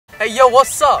Hey yo,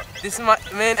 what's up? This is my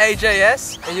man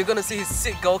AJS, and you're gonna see his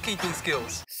sick goalkeeping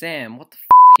skills. Sam, what the f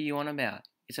are you on about?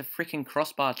 It's a freaking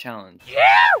crossbar challenge. Yeah!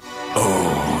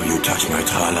 Oh, you touch my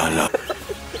tra-la-la.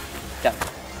 Yeah,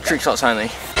 trick shots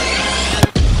only.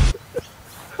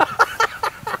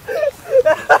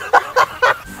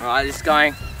 Alright, this is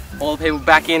going. All the people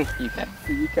back in UK.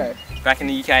 The UK. Back in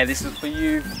the UK, this is for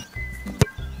you.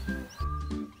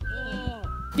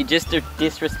 You just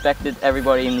disrespected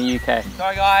everybody in the UK.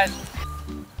 Sorry guys.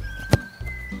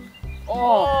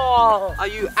 Oh, are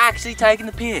you actually taking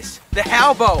the piss? The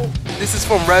How Bowl. This is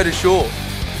from Road to Shore.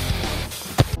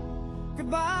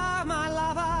 Goodbye, my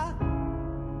lover.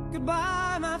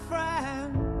 Goodbye, my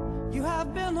friend. You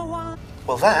have been the one.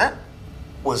 Well, that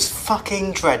was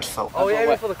fucking dreadful. Oh, we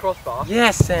aiming for the crossbar?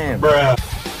 Yes, Sam. Bruh.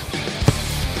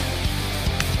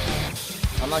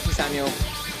 Unlucky, Samuel.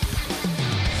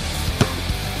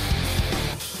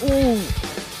 Ooh.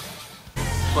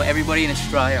 For everybody in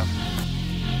Australia.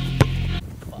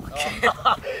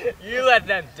 You let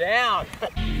them down.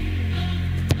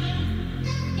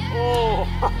 Oh.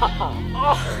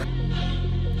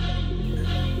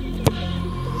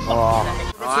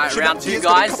 Alright, round two,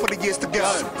 guys. Here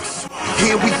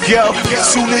we go. As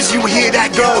soon as you hear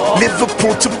that go,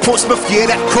 Liverpool to Portsmouth, yeah,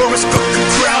 that chorus got the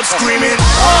crowd screaming.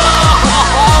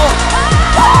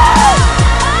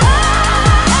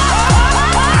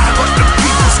 Got the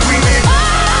people screaming.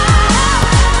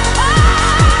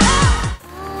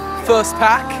 First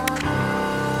pack.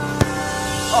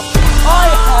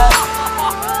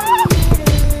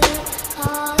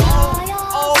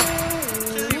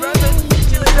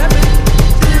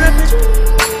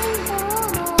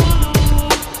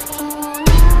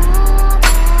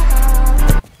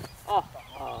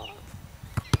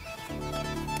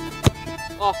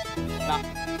 Oh, nah.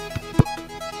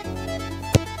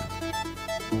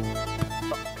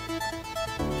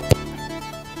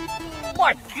 Oh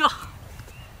my god!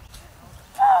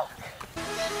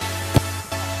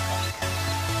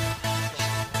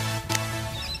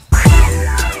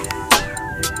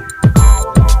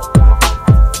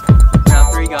 Round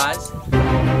three, guys.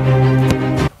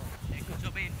 Good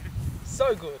job, Ian.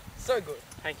 So good, so good.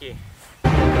 Thank you.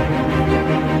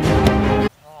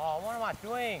 Oh, what am I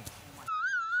doing?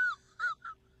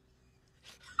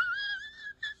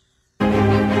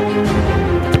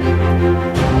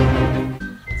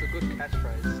 It's a good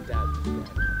catchphrase, Dad.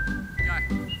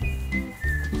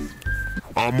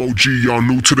 I'm OG, y'all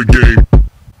new to the game.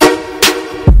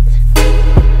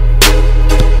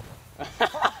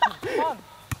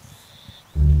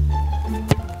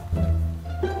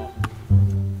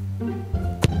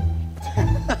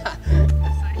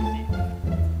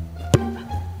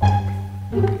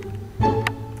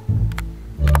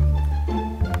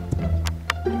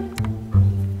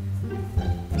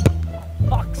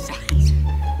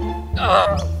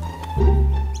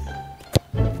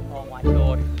 Oh my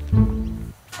god.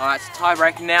 Alright, it's tie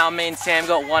breaking now. Me and Sam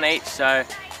got one each, so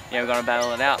yeah, we're gonna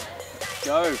battle it out.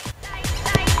 Go!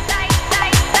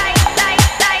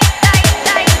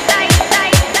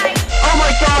 Oh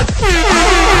my god!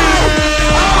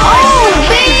 Oh,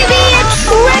 baby, it's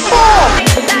triple!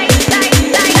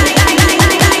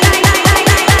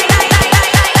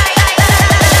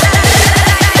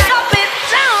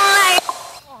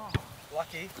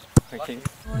 Lucky. Okay.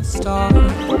 Star.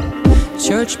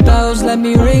 Church bells let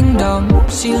me ring them.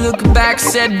 She looked back,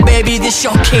 said, baby, this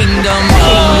your kingdom.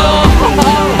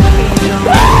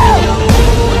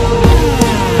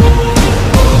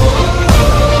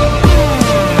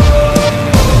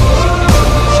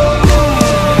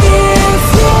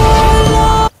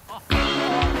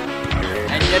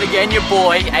 And yet again, your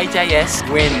boy, AJS,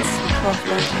 wins.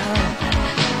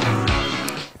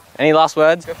 Any last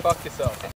words? Go fuck yourself.